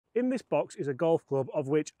In this box is a golf club of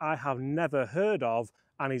which I have never heard of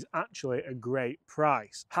and is actually a great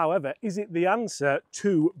price. However, is it the answer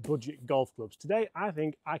to budget golf clubs? Today, I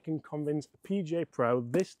think I can convince PGA Pro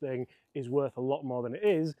this thing is worth a lot more than it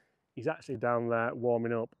is. He's actually down there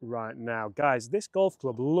warming up right now. Guys, this golf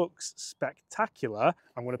club looks spectacular.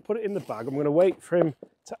 I'm going to put it in the bag. I'm going to wait for him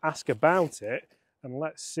to ask about it, and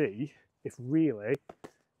let's see if really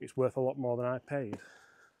it's worth a lot more than I paid.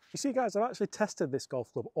 You see, guys, I've actually tested this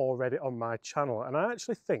golf club already on my channel, and I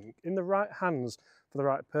actually think in the right hands for the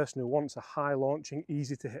right person who wants a high launching,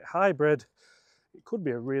 easy to hit hybrid, it could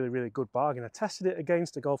be a really, really good bargain. I tested it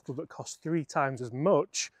against a golf club that costs 3 times as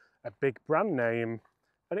much, a big brand name,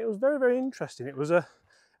 and it was very, very interesting. It was I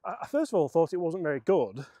first of all thought it wasn't very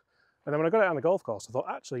good, and then when I got it on the golf course, I thought,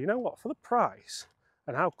 actually, you know what, for the price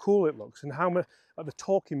and how cool it looks and how much at the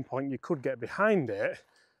talking point you could get behind it,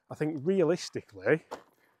 I think realistically,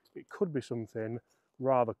 it could be something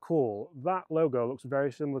rather cool. That logo looks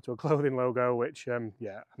very similar to a clothing logo, which, yeah,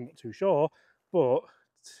 I'm not too sure, but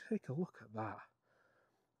take a look at that.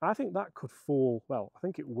 I think that could fool, well, I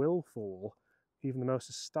think it will fool even the most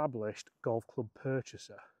established golf club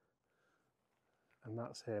purchaser. And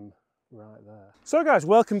that's him right there. So guys,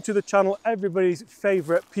 welcome to the channel, everybody's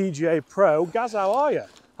favourite PGA Pro. Gaz, how are you?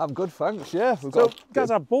 I'm good, thanks. Yeah, Gaz,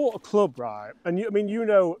 I bought a club, right? And you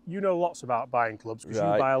know lots about buying clubs because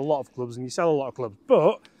you buy a lot of clubs and you sell a lot of clubs.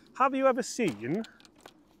 But have you ever seen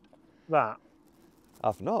that?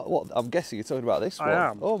 I've not. What? I'm guessing you're talking about this one. I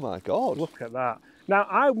am. Oh my God! Look at that. Now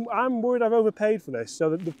I'm worried I've overpaid for this. So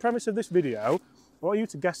the premise of this video, I want you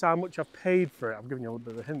to guess how much I've paid for it. I'm giving you a little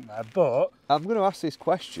bit of a hint there, but I'm going to ask this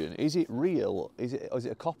question: is it real? Is it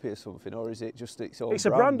a copy of something, or is it just its own? It's a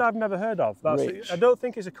brand I've never heard of. I don't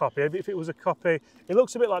think it's a copy. If it was a copy, it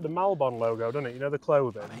looks a bit like the Malbon logo, doesn't it? You know, the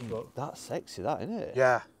clothing. I mean, that's sexy, that, isn't it?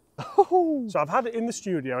 Yeah. So I've had it in the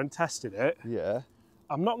studio and tested it. Yeah.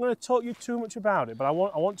 I'm not going to talk you too much about it, but I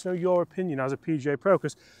want to know your opinion as a PGA Pro.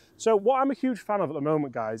 So what I'm a huge fan of at the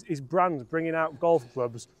moment, guys, is brands bringing out golf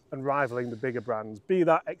clubs and rivaling the bigger brands. Be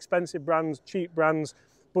that expensive brands, cheap brands,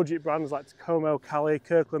 budget brands like Takomo, Cali,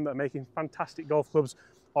 Kirkland that are making fantastic golf clubs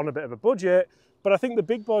on a bit of a budget. But I think the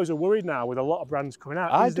big boys are worried now with a lot of brands coming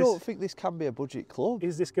out. I don't think this can be a budget club.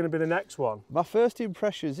 Is this going to be the next one? My first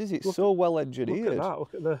impressions is it's so well engineered. Look at that,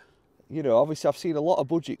 look at the... You know, obviously I've seen a lot of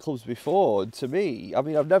budget clubs before, and to me, I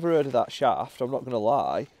mean, I've never heard of that shaft, I'm not going to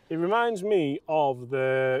lie. It reminds me of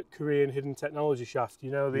the Korean Hidden Technology shaft,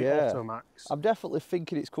 you know, the Automax. I'm definitely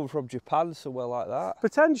thinking it's come from Japan, somewhere like that.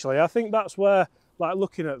 Potentially, I think that's where, like,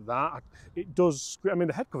 looking at that, it does, I mean,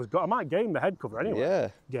 the head cover's got, I might game the head cover anyway. Yeah.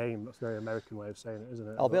 Game, that's a very American way of saying it, isn't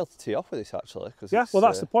it? I'll be able to tee off with this, actually. Yeah, well,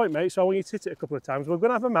 that's the point, mate. So I want you to hit it a couple of times. We're going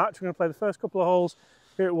to have a match. We're going to play the first couple of holes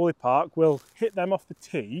here at Woolley Park. We'll hit them off the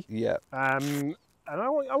tee. Yeah. And I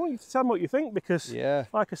want you to tell me what you think, because,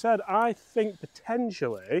 like I said, I think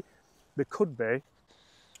potentially there could be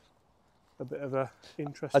a bit of a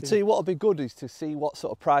interesting... I'd tell you what would be good is to see what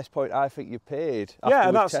sort of price point I think you paid after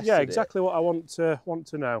yeah, we've tested exactly what I want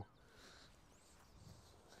to know.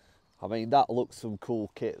 I mean, that looks some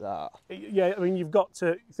cool kit, that. Yeah, I mean, you've got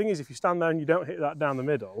to... The thing is, if you stand there and you don't hit that down the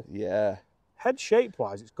middle... Yeah. Head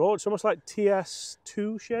shape-wise, it's gorgeous. It's almost like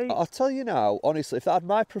TS2 shape. I'll tell you now, honestly, if that had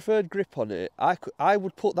my preferred grip on it, I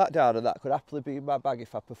would put that down and that could happily be in my bag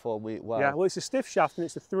if I perform it well. Yeah, well, it's a stiff shaft and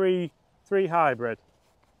it's a three hybrid.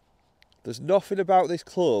 There's nothing about this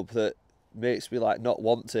club that makes me like not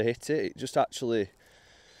want to hit it. It just actually,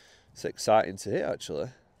 it's exciting to hit actually.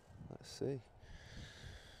 Let's see.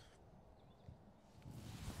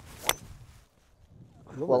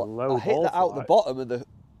 Well, I hit that out the bottom of the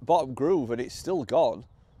bottom groove and it's still gone.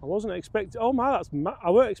 I wasn't expecting, oh my, I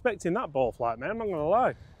weren't expecting that ball flight, man, I'm not gonna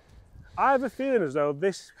lie. I have a feeling as though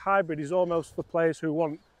this hybrid is almost for players who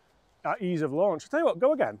want ease of launch. I'll tell you what,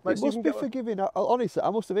 go again. It must be forgiving, honestly, I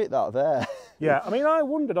must have hit that there. Yeah, I mean, I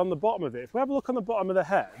wondered on the bottom of it, if we have a look on the bottom of the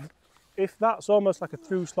head, if that's almost like a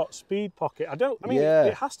through slot speed pocket. I mean,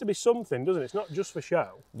 it has to be something, doesn't it? It's not just for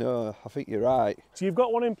show. No, I think you're right. So you've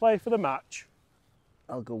got one in play for the match.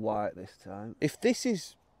 I'll go white this time. If this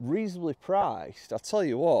is reasonably priced, I'll tell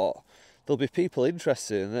you what, there'll be people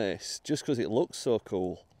interested in this just because it looks so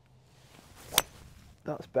cool.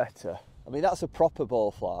 That's better. I mean, that's a proper ball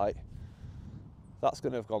flight. That's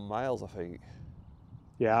going to have gone miles, I think.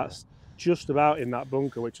 Yeah, that's just about in that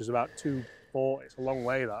bunker, which is about 240. It's a long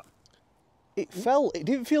way, that. It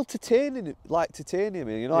didn't feel titanium,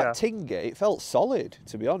 you know, like Tingate. It felt solid,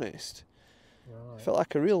 to be honest. Right. It felt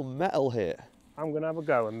like a real metal hit. I'm going to have a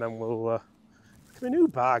go and then we'll... Look at my new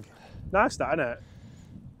bag. Nice that, isn't it?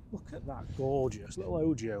 Look at that gorgeous little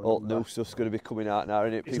Ojo. All new stuff's going to be coming out now,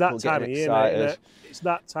 isn't it? It's People that time of getting year, mate, excited. isn't it? It's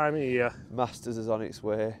that time of year. Masters is on its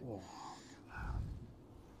way.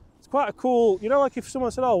 It's quite a cool, you know, like if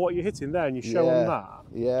someone said, oh, what are you hitting there, and you show them that,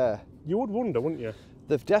 Yeah. you would wonder, wouldn't you?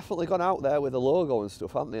 They've definitely gone out there with the logo and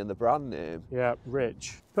stuff, haven't they, and the brand name. Yeah,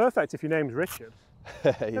 Rich. Perfect if your name's Richard.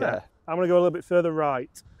 Yeah. I'm going to go a little bit further right.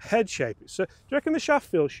 Head shape. So, do you reckon the shaft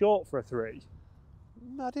feels short for a 3?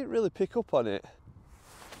 I didn't really pick up on it.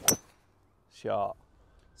 Short.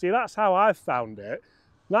 See, that's how I've found it.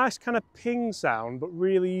 Nice kind of ping sound, but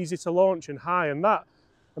really easy to launch and high. And that,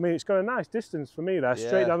 I mean, it's got a nice distance for me there,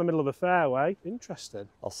 straight down the middle of the fairway. Interesting.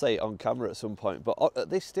 I'll say it on camera at some point, but at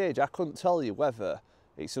this stage, I couldn't tell you whether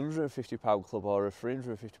it's a £150 club or a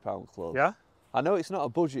 £350 club. Yeah? I know it's not a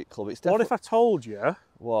budget club. It's What definitely. if I told you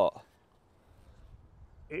What?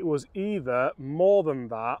 it was either more than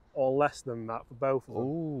that or less than that for both of them?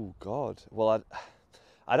 Oh God. Well,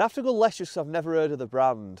 I'd have to go less just because I've never heard of the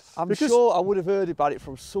brand. I'm Because- sure I would have heard about it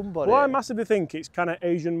from somebody. Well, I massively think it's kind of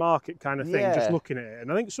Asian market kind of thing, just Yeah. looking at it.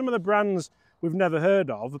 And I think some of the brands we've never heard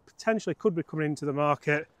of potentially could be coming into the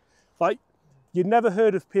market. Like, you'd never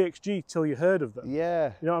heard of PXG till you heard of them.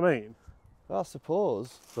 Yeah, You know what I mean? I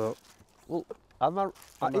suppose. But Well, I'm is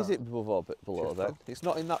out. it above or below then? It's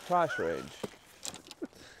not in that price range.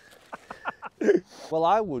 Well,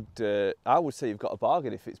 I would say you've got a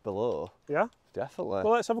bargain if it's below. yeah. Definitely.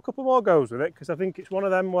 Well, let's have a couple more goes with it because I think it's one of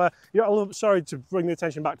them where, you know, sorry to bring the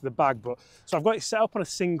attention back to the bag, but so I've got it set up on a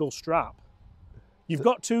single strap. You've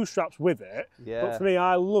got 2 straps with it, Yeah. but for me,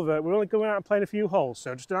 I love it. We're only going out and playing a few holes,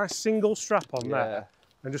 so just a nice single strap on Yeah. there,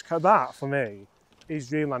 and just that for me is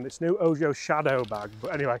Dreamland. It's new Ojo Shadow bag,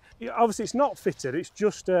 but anyway, obviously it's not fitted. It's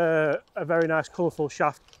just a very nice, colourful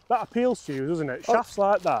shaft that appeals to you, doesn't it? Shafts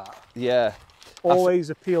like that Yeah. always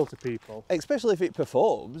appeal to people. Especially if it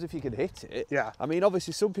performs, if you can hit it. Yeah. I mean,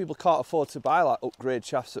 obviously some people can't afford to buy like upgrade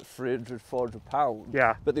shafts at £300, £400.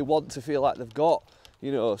 Yeah. But they want to feel like they've got,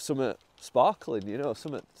 you know, something sparkling, you know,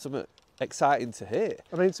 something exciting to hit.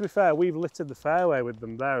 I mean, to be fair, we've littered the fairway with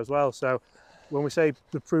them there as well. So when we say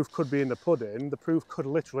the proof could be in the pudding, the proof could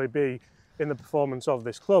literally be in the performance of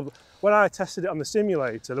this club. When I tested it on the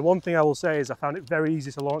simulator, the one thing I will say is I found it very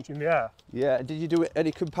easy to launch in the air. Yeah, and did you do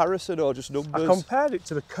any comparison or just numbers? I compared it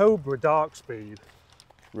to the Cobra Dark Speed.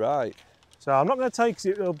 Right. So I'm not going to tell you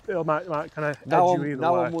because it might kind of edge Now, you either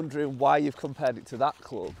now way. I'm wondering why you've compared it to that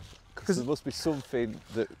club. Because there must be something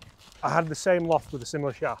that... I had the same loft with a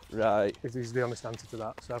similar shaft. Right. Is the honest answer to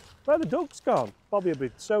that. So where are the ducks gone? Bobby will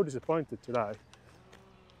be so disappointed today.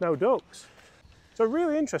 No ducks. So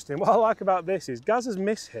really interesting. What I like about this is Gaz's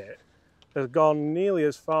miss hit has gone nearly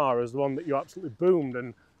as far as the one that you absolutely boomed,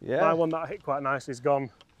 and Yeah. my one that I hit quite nicely has gone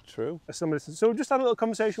True. a similar distance. So we just had a little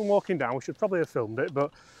conversation walking down. We should probably have filmed it,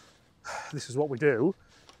 but this is what we do.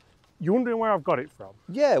 You're wondering where I've got it from.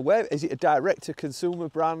 Yeah, where is it? A direct-to-consumer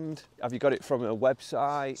brand? Have you got it from a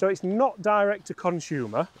website? So it's not direct to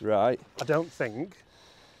consumer, Right. I don't think.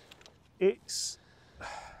 It's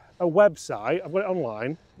a website. I've got it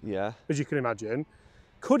online, Yeah. as you can imagine.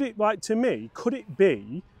 Could it, like, to me, could it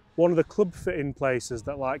be one of the club fitting places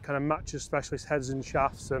that like kind of matches specialist heads and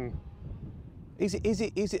shafts? And Is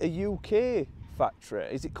it a UK factory?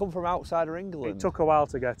 Is it come from outside of England? it took a while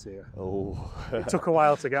to get here. Oh. It took a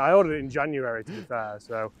while to get. I ordered it in January, to be fair.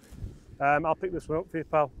 So I'll pick this one up for you,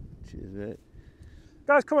 pal. Cheers, mate.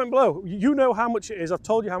 Guys, comment below. You know how much it is. I've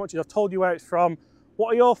told you how much it is. I've told you where it's from.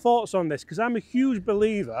 What are your thoughts on this? Because I'm a huge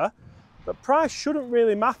believer that price shouldn't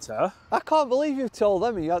really matter. I can't believe you've told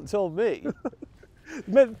them and you haven't told me.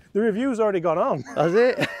 The review's already gone on. Has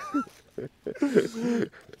it?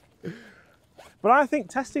 But I think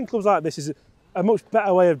testing clubs like this is a much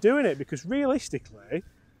better way of doing it, because realistically,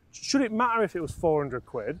 should it matter if it was 400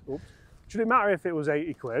 quid? Oops. Should it matter if it was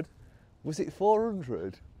 80 quid? Was it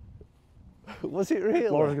 400? Was it really?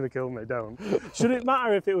 Laura's going to kill me, don't. Should it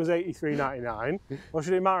matter if it was 83.99, or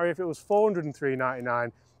should it matter if it was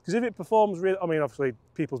 403.99? Because if it performs really, I mean, obviously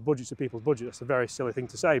people's budgets are people's budget. That's a very silly thing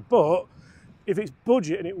to say. But if it's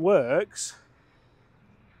budget and it works,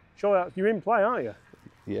 surely you're in play, aren't you?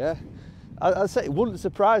 Yeah. I'd say it wouldn't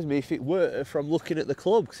surprise me if it were from looking at the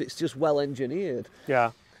club, because it's just well engineered. Yeah.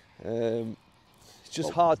 It's just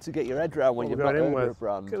hard to get your head around when What you've we're not going in heard of with. a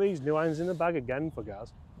brand. Look at these new irons in the bag again for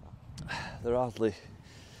Gaz. They're hardly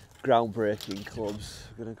groundbreaking clubs.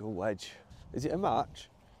 We're going to go wedge. Is it a match?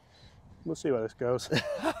 We'll see where this goes.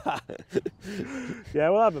 Yeah,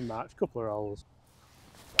 we'll have a match, couple of rolls.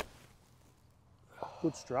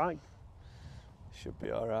 Good strike. Should be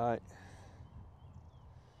all right.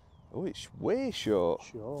 Oh, it's way short.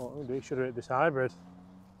 Sure, indeed. Should have hit this hybrid.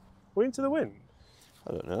 We're into the wind.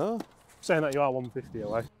 I don't know. Saying that you are 150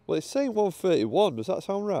 away. Well, it's saying 131. Does that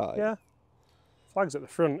sound right? Yeah. Flag's at the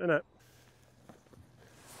front, isn't it?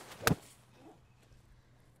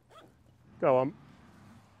 Go on.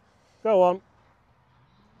 Go on.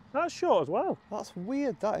 That's short as well. That's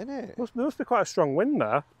weird, that, isn't it? There must be quite a strong wind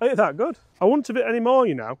there. Ain't that good? I wouldn't have it anymore,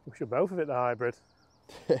 you know. We should both have it the hybrid.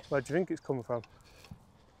 Where do you think it's coming from?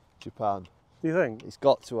 Japan. Do you think? It's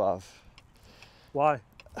got to have. Why?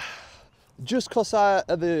 Just because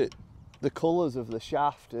of the colours of the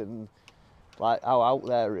shaft and like how out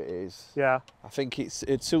there it is. Yeah. I think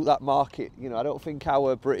it'd suit that market. You know, I don't think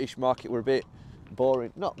our British market, we're a bit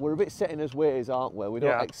boring. No, we're a bit set in as ways, aren't we? We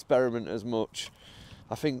don't experiment as much.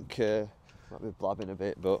 I think, might be blabbing a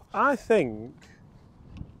bit, but... I think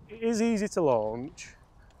it is easy to launch.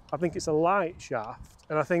 I think it's a light shaft.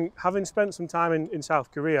 And I think having spent some time in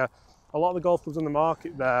South Korea, a lot of the golf clubs on the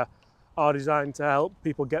market there are designed to help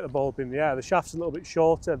people get the ball up in the air. The shaft's a little bit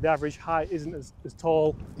shorter, the average height isn't as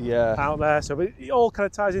tall out there. So it all kind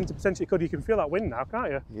of ties into potentially good. You can feel that wind now,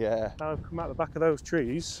 can't you? Yeah. Now I've come out the back of those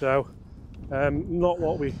trees, so not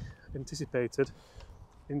what we anticipated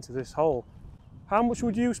into this hole. How much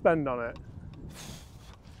would you spend on it?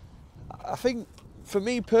 I think, for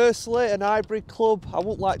me personally, an hybrid club, I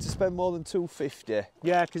wouldn't like to spend more than 250.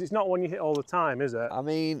 Yeah, because it's not one you hit all the time, is it? I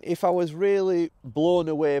mean, if I was really blown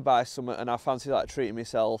away by something and I fancy like treating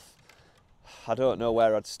myself, I don't know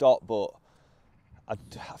where I'd stop, but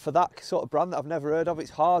for that sort of brand that I've never heard of,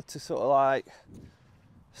 it's hard to sort of like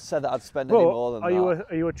say that I'd spend any more than that.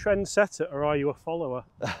 Are you a trendsetter or are you a follower?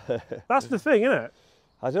 That's the thing, isn't it?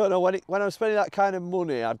 I don't know, when I'm spending that kind of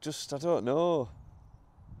money, I don't know.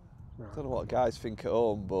 Right. I don't know what guys think at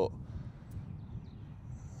home, but...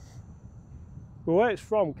 But where it's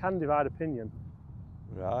from can divide opinion.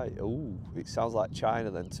 Right, ooh, it sounds like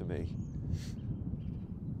China then to me.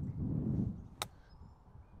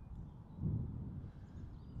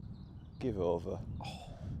 Give over.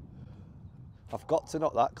 Oh. I've got to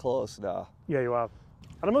knock that close now. Yeah, you have.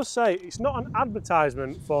 And I must say, it's not an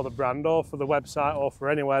advertisement for the brand or for the website or for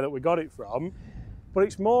anywhere that we got it from, but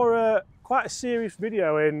it's more quite a serious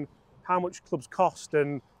video in how much clubs cost,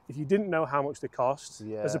 and if you didn't know how much they cost,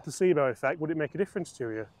 as a placebo effect, would it make a difference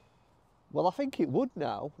to you? Well, I think it would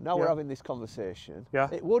now we're having this conversation. Yeah.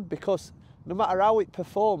 It would, because no matter how it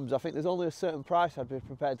performs, I think there's only a certain price I'd be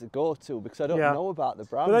prepared to go to, because I don't know about the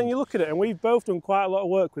brand. But then you look at it, and we've both done quite a lot of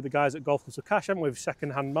work with the guys at Golf Clubs for Cash, haven't we, with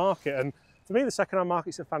second-hand market, and for me, the second-hand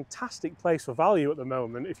market's a fantastic place for value at the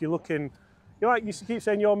moment. If you're looking, you keep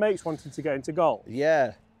saying your mates wanting to get into golf.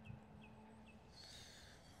 Yeah.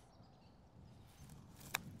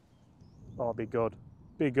 Oh, be good.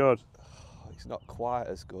 Be good. Oh, it's not quite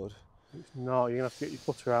as good. It's not. You're going to have to get your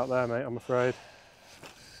putter out there, mate, I'm afraid.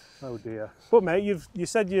 Oh, dear. But, mate, you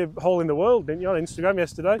said you're hole in the world, didn't you, on Instagram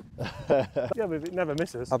yesterday? Yeah, but it never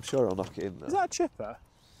misses. I'm sure I'll knock it in, though. Is that a chipper?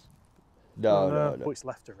 No. Oh, it's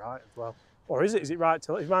left to right as well. Or is it? Is it right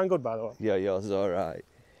to left? Is mine good, by the way? Yeah, yours is all right.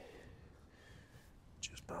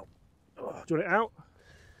 Just about. Oh, do you want it out?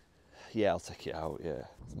 Yeah, I'll take it out, yeah.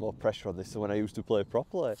 There's more pressure on this than when I used to play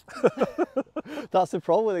properly. That's the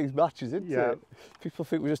problem with these matches, isn't it? People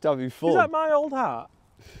think we're just having fun. Is that my old hat?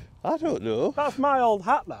 I don't know. That's my old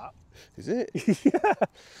hat, that. Is it? Yeah.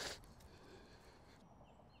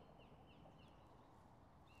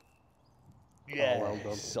 Yeah, oh, well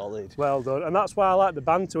done. Solid. Well done. And that's why I like the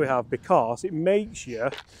banter we have, because it makes you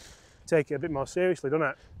take it a bit more seriously, doesn't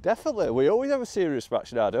it? Definitely. We always have a serious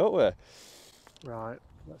match now, don't we? Right,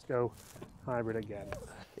 let's go hybrid again.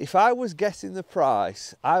 If I was guessing the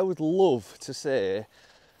price, I would love to say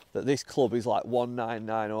that this club is like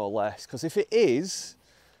 199 or less, because if it is,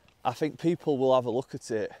 I think people will have a look at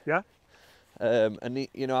it. Yeah. And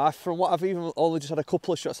you know, from what I've even only just had a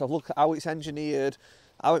couple of shots, I've looked at how it's engineered,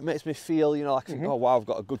 how it makes me feel, you know, like, oh wow, I've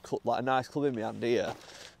got a good club, like a nice club in my hand here.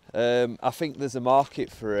 I think there's a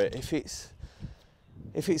market for it.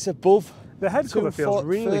 If it's above the head cover feels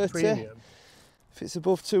really 30, premium. If it's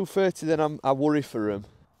above 230, then I worry for him.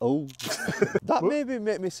 Oh, that maybe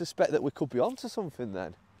make me suspect that we could be onto something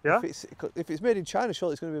then. Yeah. If it's made in China,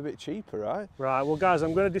 surely it's going to be a bit cheaper, right? Right. Well, guys,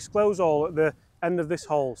 I'm going to disclose all at the end of this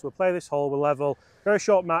hole. So we'll play this hole, we'll level. Very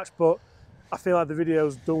short match, but I feel like the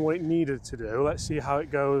video's done what it needed to do. Let's see how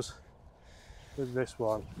it goes with this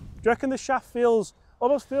one. Do you reckon the shaft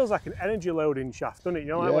almost feels like an energy loading shaft, doesn't it? You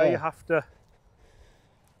know, like where you have to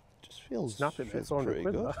just feels snap it. Feels 400 pretty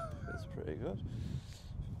quid. good. It's pretty good.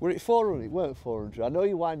 Were it 400? It weren't 400. I know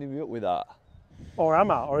you're winding me up with that. Or am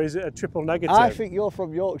I? Or is it a triple negative? I think you're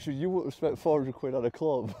from Yorkshire. You wouldn't have spent 400 quid on a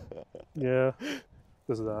club. Yeah,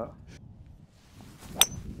 because of that.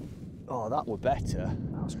 Oh, that were better.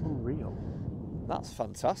 That's unreal. That's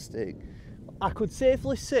fantastic. I could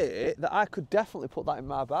safely say that I could definitely put that in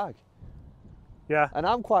my bag. Yeah. And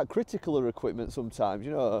I'm quite critical of equipment sometimes,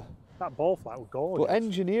 you know. That ball flight was gorgeous. But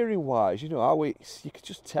engineering wise, you know, how it's, you could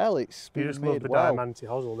just tell it's you been just love made the well. Diamante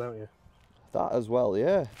hosel, don't you? That as well,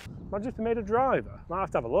 yeah. Imagine if they made a driver. Might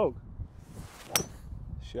have to have a look.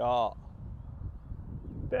 Shot.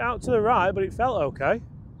 Bit out to the right, but it felt okay.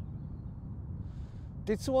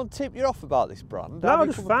 Did someone tip you off about this brand? No, Have I you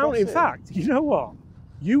just come found it. In across fact, you know what?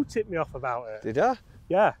 You tipped me off about it. Did I?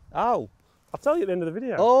 Yeah. How? I'll tell you at the end of the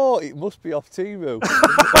video. Oh, it must be off Temu.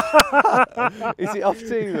 Is it off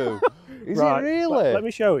Temu? Is right. it really? Let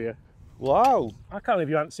me show you. Wow. I can't believe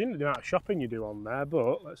you haven't seen the amount of shopping you do on there,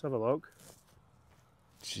 but let's have a look.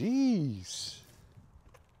 Jeez.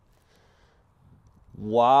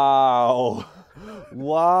 Wow.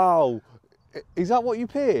 Wow. Is that what you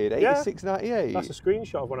paid? $86.98? That's a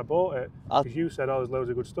screenshot of when I bought it. Because you said, oh, there's loads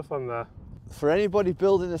of good stuff on there. For anybody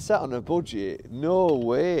building a set on a budget, no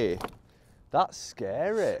way. That's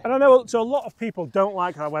scary. And I know, so a lot of people don't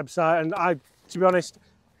like our website, and I, to be honest,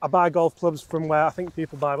 I buy golf clubs from where I think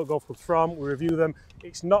people buy golf clubs from. We review them.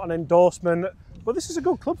 It's not an endorsement, but this is a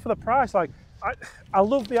good club for the price. Like, I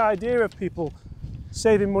love the idea of people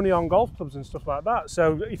saving money on golf clubs and stuff like that.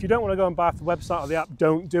 So if you don't want to go and buy the website or the app,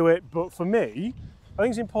 don't do it. But for me, I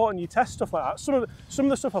think it's important you test stuff like that. Some of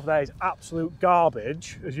the stuff off there is absolute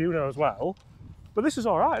garbage, as you know as well. But this is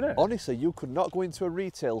all right, isn't it? Honestly, you could not go into a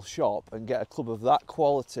retail shop and get a club of that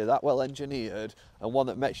quality, that well engineered, and one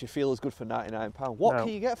that makes you feel as good for £99. What can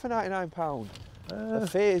you get for £99? A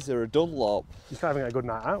Phaser, a Dunlop. You can't even get a good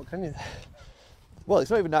night out, can you? Well,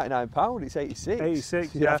 it's not even £99, it's 86.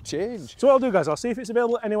 86, you yeah. have change. So what I'll do, guys, I'll see if it's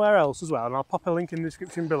available anywhere else as well, and I'll pop a link in the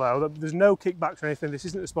description below. There's no kickbacks or anything. This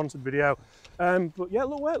isn't a sponsored video. But yeah,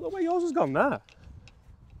 look where yours has gone there.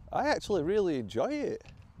 I actually really enjoy it.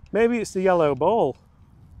 Maybe it's the yellow ball.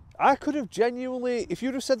 I could have genuinely, if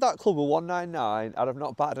you'd have said that club was $199, I'd have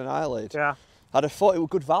not batted an eyelid. Yeah. I'd have thought it was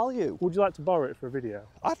good value. Would you like to borrow it for a video?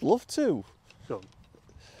 I'd love to. Done.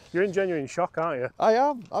 You're in genuine shock, aren't you? I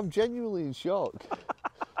am. I'm genuinely in shock.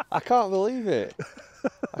 I can't believe it.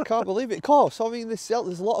 I can't believe it. Of course, I mean, there's a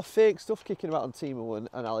lot of fake stuff kicking about on Temu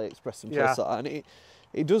and AliExpress and places like that, and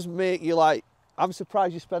it does make you like, I'm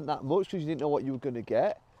surprised you spent that much because you didn't know what you were going to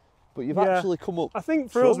get. But you've actually come up. I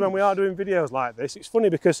think for us, when we are doing videos like this, it's funny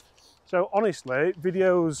because, so honestly,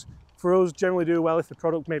 videos for us generally do well if the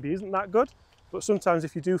product maybe isn't that good. But sometimes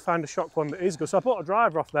if you do find a shock one that is good. So I bought a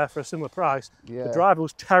driver off there for a similar price. Yeah. The driver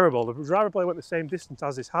was terrible. The driver probably went the same distance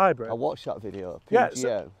as this hybrid. I watched that video.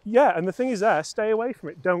 PGM. Yeah, and the thing is there, stay away from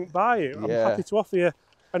it. Don't buy it. I'm happy to offer you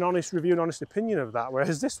an honest review and honest opinion of that.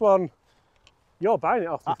 Whereas this one, you're buying it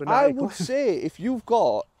off me for 90 I would say if you've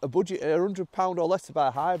got a budget £100 or less to buy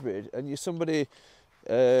a hybrid and you're somebody,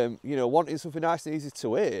 you know, wanting something nice and easy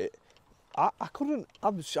to eat, I couldn't,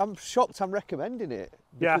 I'm shocked I'm recommending it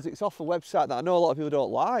because it's off a website that I know a lot of people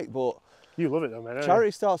don't like, but you love it though, mate.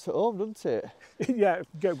 Charity starts at home, doesn't it? Yeah,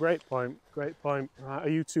 great point, great point. Right, are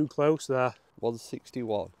you too close there?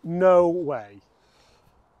 161. No way.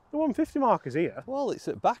 The 150 mark is here. Well, it's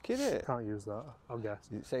at back, isn't it? Can't use that, I'll guess.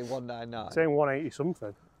 It's saying 199. It's saying 180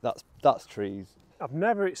 something. That's trees. I've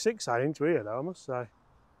never hit 6-side into here though, I must say.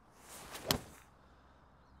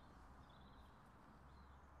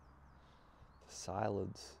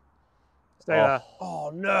 Silence. Stay there. Oh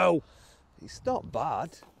no! It's not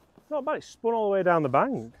bad. Not bad, it's spun all the way down the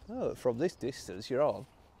bank. Oh, from this distance, you're on.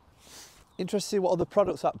 Interesting to see what other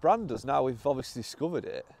products that brand does now we've obviously discovered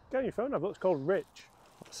it. Get on your phone, have a look, it's called Rich.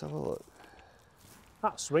 Let's have a look.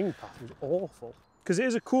 That swing path is awful. Because it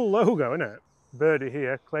is a cool logo, isn't it? Birdie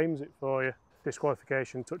here claims it for you.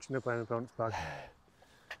 Disqualification, touching the playing opponent's bag.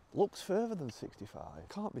 Looks further than 65.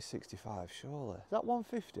 Can't be 65, surely. Is that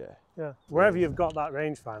 150? Yeah. Wherever you've got that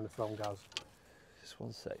rangefinder from, Gaz. Just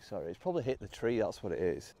 1 sec, sorry. It's probably hit the tree, that's what it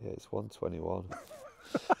is. Yeah, it's 121.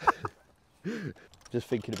 Just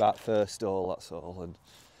thinking about first hole, that's all, and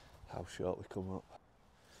how short we come up.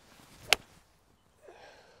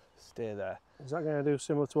 Stay there. Is that going to do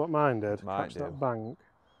similar to what mine did? Might Catch do. that bank.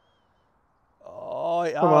 Oh,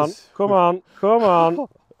 it Come on, has. come on, come on.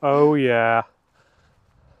 Oh yeah.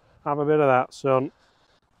 Have a bit of that, son.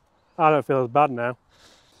 I don't feel as bad now.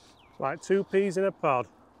 It's like 2 peas in a pod.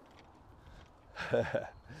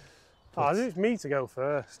 Oh, it's me to go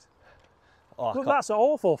first. Oh, Look, that's an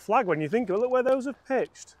awful flag when you think of it. Look where those have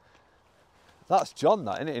pitched. that's John,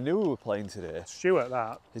 that, isn't it? He knew we were playing today. Stuart,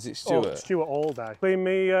 that. Is it Stuart? Oh, Stuart all day. Clean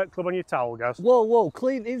me club on your towel, Gaz. Whoa,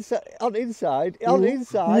 clean inside, on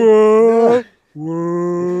inside. Whoa.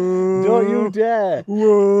 Whoa. Don't you dare.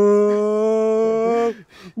 Whoa.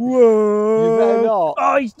 Whoa. You better not.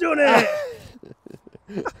 Oh, he's done it.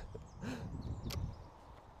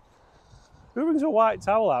 Who brings a white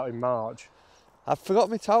towel out in March? I forgot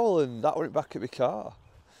my towel and that went back at my car.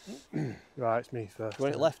 Right, it's me first. Do you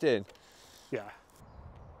want it left in? Yeah.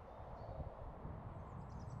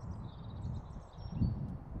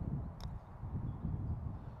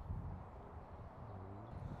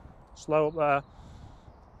 Slow up there.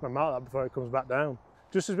 I mark that before it comes back down.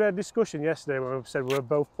 Just as we had a discussion yesterday when we said we were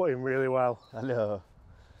both putting really well. I know.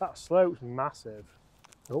 That slope's massive.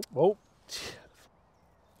 Oh, oh.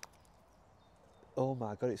 Oh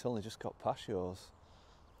my God, it's only just got past yours.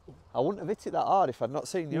 I wouldn't have hit it that hard if I'd not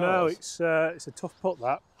seen yours. No, it's a tough putt,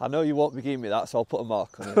 that. I know you won't be giving me that, so I'll put a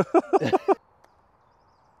mark on it.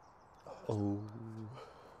 Oh.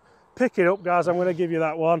 Pick it up, guys. I'm going to give you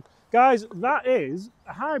that one. Guys, that is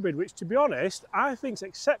a hybrid, which, to be honest, I think is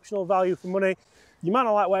exceptional value for money. You might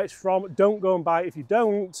not like where it's from. Don't go and buy it if you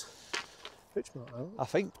don't. I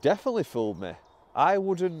think definitely fooled me. I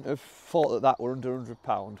wouldn't have thought that that were under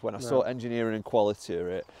 £100 when I saw engineering and quality of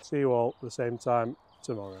it. See you all at the same time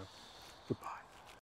tomorrow. Goodbye.